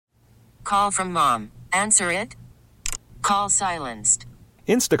call from mom. Answer it. Call silenced.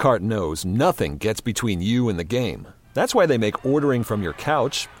 Instacart knows nothing gets between you and the game. That's why they make ordering from your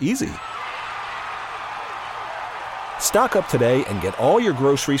couch easy. Stock up today and get all your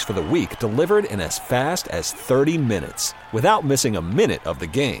groceries for the week delivered in as fast as 30 minutes without missing a minute of the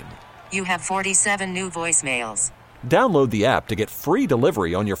game. You have 47 new voicemails. Download the app to get free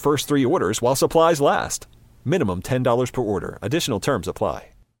delivery on your first 3 orders while supplies last. Minimum $10 per order. Additional terms apply.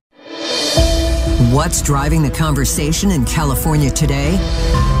 What's driving the conversation in California today?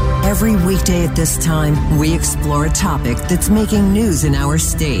 Every weekday at this time, we explore a topic that's making news in our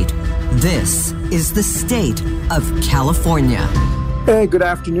state. This is the State of California. Hey, good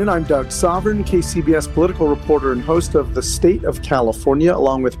afternoon. I'm Doug Sovern, KCBS political reporter and host of The State of California,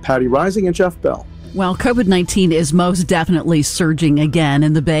 along with Patti Reising and Jeff Bell. Well, COVID-19 is most definitely surging again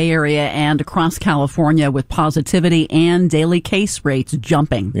in the Bay Area and across California, with positivity and daily case rates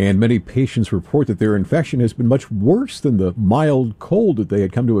jumping. And many patients report that their infection has been much worse than the mild cold that they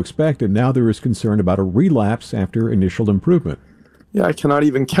had come to expect, and now there is concern about a relapse after initial improvement. Yeah, I cannot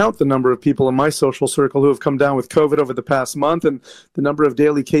even count the number of people in my social circle who have come down with COVID over the past month, and the number of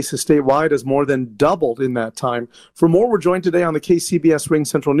daily cases statewide has more than doubled in that time. For more, we're joined today on the KCBS Ring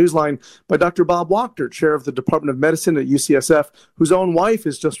Central Newsline by Dr. Bob Wachter, chair of the Department of Medicine at UCSF, whose own wife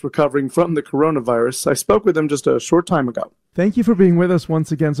is just recovering from the coronavirus. I spoke with him just a short time ago. Thank you for being with us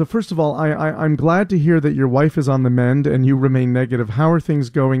once again. So first of all, I'm glad to hear that your wife is on the mend and you remain negative. How are things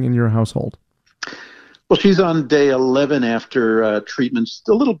going in your household? Well, she's on day 11 after treatments.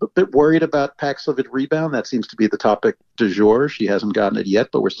 A little bit worried about Paxlovid rebound. That seems to be the topic du jour. She hasn't gotten it yet,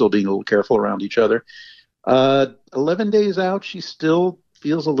 but we're still being a little careful around each other. 11 days out, she still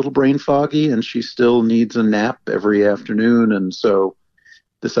feels a little brain foggy, and she still needs a nap every afternoon. And so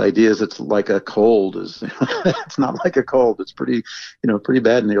this idea is it's like a cold is it's not like a cold. It's pretty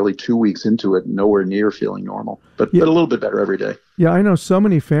bad. Nearly 2 weeks into it, nowhere near feeling normal, but a little bit better every day. Yeah, I know so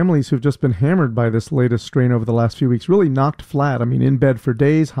many families who've just been hammered by this latest strain over the last few weeks, really knocked flat. I mean, in bed for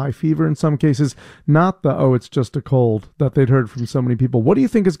days, high fever in some cases, not the, it's just a cold that they'd heard from so many people. What do you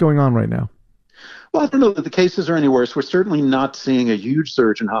think is going on right now? Well, I don't know that the cases are any worse. We're certainly not seeing a huge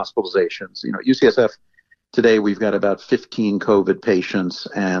surge in hospitalizations. At UCSF today, we've got about 15 COVID patients,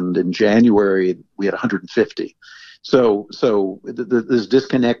 and in January, we had 150. So this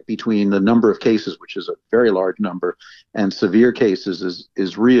disconnect between the number of cases, which is a very large number, and severe cases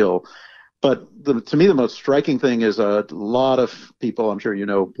is real. But to me, the most striking thing is a lot of people, I'm sure you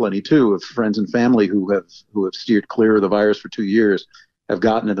know plenty too, of friends and family who have steered clear of the virus for 2 years, have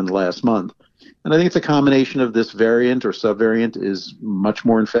gotten it in the last month. And I think it's a combination of this variant or subvariant is much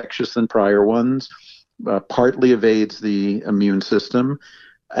more infectious than prior ones. Partly evades the immune system,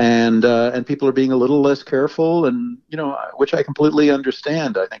 and people are being a little less careful, and which I completely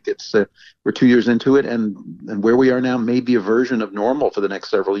understand. I think it's we're 2 years into it, and where we are now may be a version of normal for the next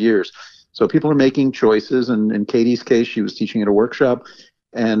several years. So people are making choices, and in Katie's case, she was teaching at a workshop,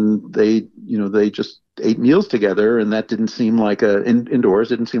 and they just ate meals together, and that didn't seem like indoors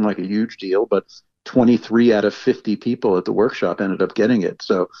didn't seem like a huge deal, but 23 out of 50 people at the workshop ended up getting it.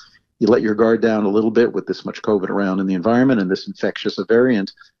 So you let your guard down a little bit with this much COVID around in the environment and this infectious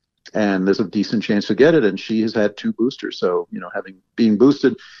variant, and there's a decent chance to get it. And she has had 2 boosters. So, being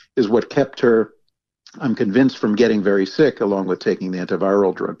boosted is what kept her, I'm convinced, from getting very sick, along with taking the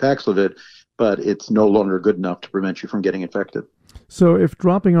antiviral drug Paxlovid, but it's no longer good enough to prevent you from getting infected. So if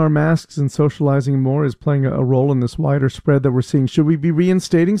dropping our masks and socializing more is playing a role in this wider spread that we're seeing, should we be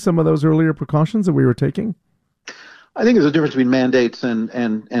reinstating some of those earlier precautions that we were taking? I think there's a difference between mandates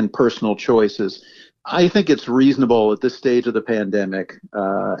and personal choices. I think it's reasonable at this stage of the pandemic,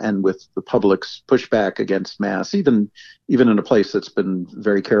 and with the public's pushback against masks, even in a place that's been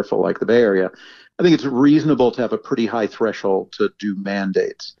very careful like the Bay Area, I think it's reasonable to have a pretty high threshold to do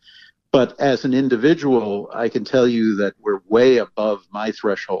mandates. But as an individual, I can tell you that we're way above my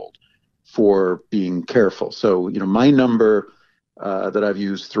threshold for being careful. So, my number that I've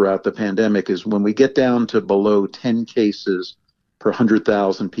used throughout the pandemic is when we get down to below 10 cases per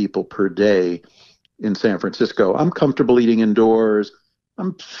 100,000 people per day in San Francisco, I'm comfortable eating indoors.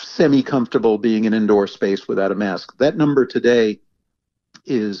 I'm semi-comfortable being in indoor space without a mask. That number today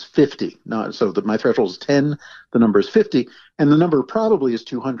is 50. My threshold is 10, the number is 50, and the number probably is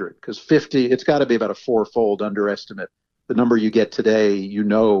 200, because 50, it's got to be about a 4-fold underestimate. The number you get today,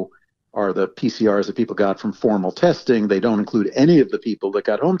 are the PCRs that people got from formal testing. They don't include any of the people that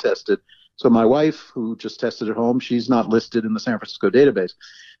got home tested. So my wife, who just tested at home, she's not listed in the San Francisco database.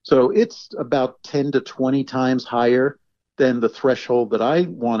 So it's about 10 to 20 times higher than the threshold that I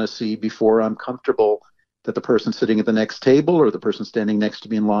want to see before I'm comfortable that the person sitting at the next table or the person standing next to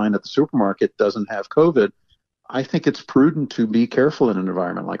me in line at the supermarket doesn't have COVID, I think it's prudent to be careful in an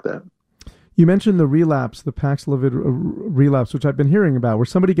environment like that. You mentioned the relapse, the Paxlovid relapse, which I've been hearing about, where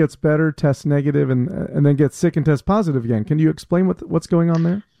somebody gets better, tests negative, and then gets sick and tests positive again. Can you explain what's going on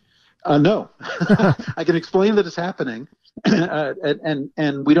there? No. I can explain that it's happening,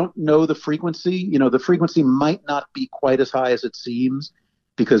 and we don't know the frequency. The frequency might not be quite as high as it seems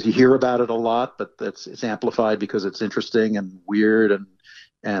because you hear about it a lot, but it's amplified because it's interesting and weird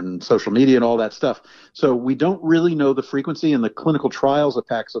and social media and all that stuff. So we don't really know the frequency. In the clinical trials of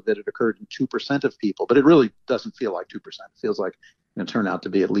Paxlovid, it occurred in 2% of people, but it really doesn't feel like 2%. It feels like it's going to turn out to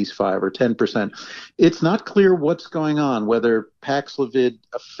be at least 5 or 10%. It's not clear what's going on, whether Paxlovid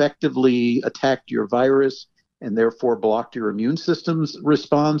effectively attacked your virus and therefore blocked your immune system's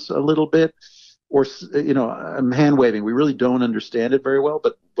response a little bit, or, I'm hand waving. We really don't understand it very well,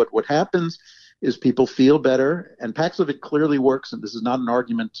 but what happens is people feel better, and Paxlovid clearly works, and this is not an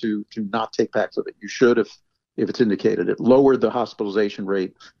argument to not take Paxlovid. You should if it's indicated. It lowered the hospitalization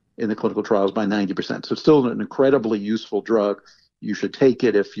rate in the clinical trials by 90%. So it's still an incredibly useful drug. You should take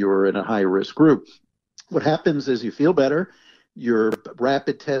it if you're in a high-risk group. What happens is you feel better, your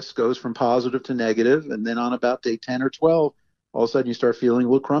rapid test goes from positive to negative, and then on about day 10 or 12, all of a sudden you start feeling a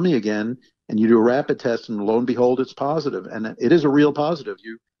little crummy again, and you do a rapid test, and lo and behold, it's positive. And it is a real positive.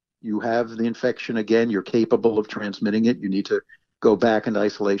 You have the infection again. You're capable of transmitting it. You need to go back into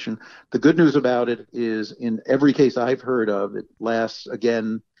isolation. The good news about it is in every case I've heard of, it lasts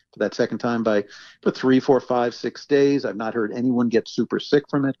again for that second time by 3, 4, 5, 6 days. I've not heard anyone get super sick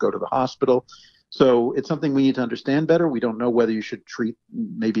from it, go to the hospital. So it's something we need to understand better. We don't know whether you should treat,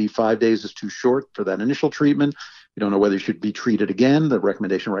 maybe 5 days is too short for that initial treatment. We don't know whether you should be treated again. The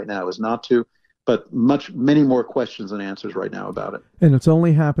recommendation right now is not to. But many more questions than answers right now about it. And it's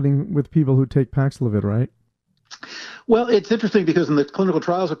only happening with people who take Paxlovid, right? Well, it's interesting because in the clinical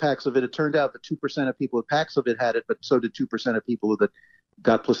trials of Paxlovid, it turned out that 2% of people with Paxlovid had it, but so did 2% of people that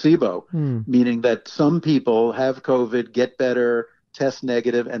got placebo, meaning that some people have COVID, get better, test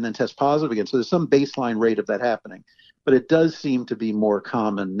negative, and then test positive again. So there's some baseline rate of that happening. But it does seem to be more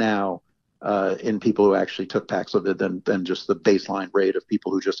common now in people who actually took Paxlovid than just the baseline rate of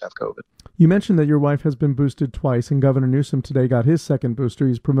people who just have COVID. You mentioned that your wife has been boosted twice, and Governor Newsom today got his second booster.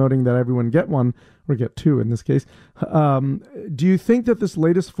 He's promoting that everyone get one, or get two in this case. Do you think that this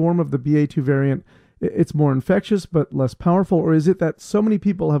latest form of the BA2 variant, it's more infectious but less powerful, or is it that so many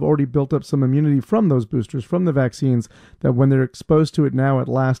people have already built up some immunity from those boosters, from the vaccines, that when they're exposed to it now at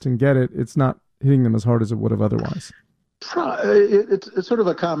last and get it, it's not hitting them as hard as it would have otherwise? It's sort of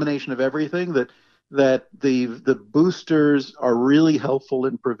a combination of everything, that the boosters are really helpful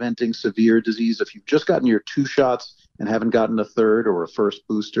in preventing severe disease. If you've just gotten your 2 shots and haven't gotten a third or a first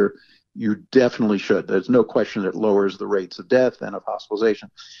booster, you definitely should. There's no question it lowers the rates of death and of hospitalization.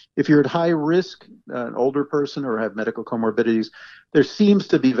 If you're at high risk, an older person or have medical comorbidities, there seems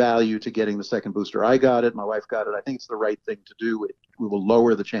to be value to getting the second booster. I got it. My wife got it. I think it's the right thing to do. We will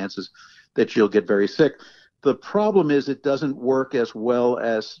lower the chances that she'll get very sick. The problem is it doesn't work as well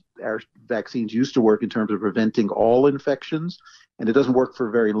as our vaccines used to work in terms of preventing all infections, and it doesn't work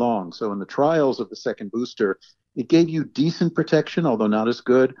for very long. So in the trials of the second booster, it gave you decent protection, although not as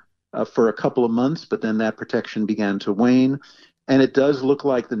good, for a couple of months, but then that protection began to wane. And it does look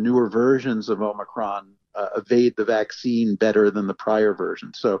like the newer versions of Omicron evade the vaccine better than the prior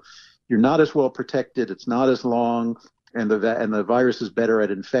version. So you're not as well protected, it's not as long, and the virus is better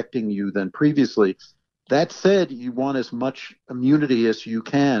at infecting you than previously. That said, you want as much immunity as you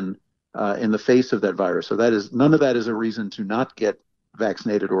can in the face of that virus. So none of that is a reason to not get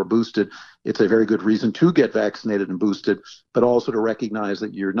vaccinated or boosted. It's a very good reason to get vaccinated and boosted, but also to recognize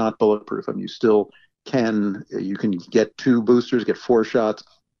that you're not bulletproof. I mean, you can get 2 boosters, get 4 shots,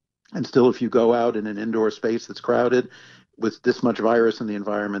 and still if you go out in an indoor space that's crowded with this much virus in the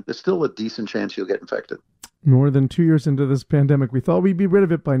environment, there's still a decent chance you'll get infected. More than 2 years into this pandemic, we thought we'd be rid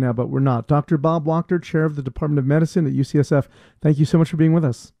of it by now, but we're not. Dr. Bob Wachter, chair of the Department of Medicine at UCSF, thank you so much for being with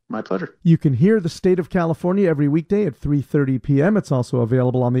us. My pleasure. You can hear The State of California every weekday at 3:30 p.m. It's also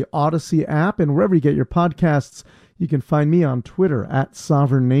available on the Odyssey app, and wherever you get your podcasts. You can find me on Twitter at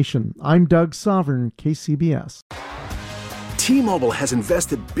Sovern Nation. I'm Doug Sovern, KCBS. T-Mobile has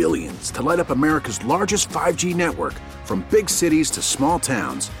invested billions to light up America's largest 5G network, from big cities to small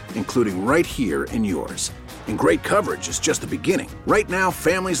towns, including right here in yours. And great coverage is just the beginning. Right now,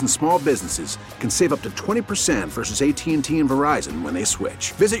 families and small businesses can save up to 20% versus AT&T and Verizon when they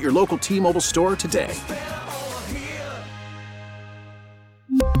switch. Visit your local T-Mobile store today.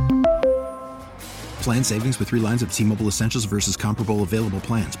 Plan savings with 3 lines of T-Mobile Essentials versus comparable available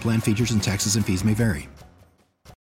plans. Plan features and taxes and fees may vary.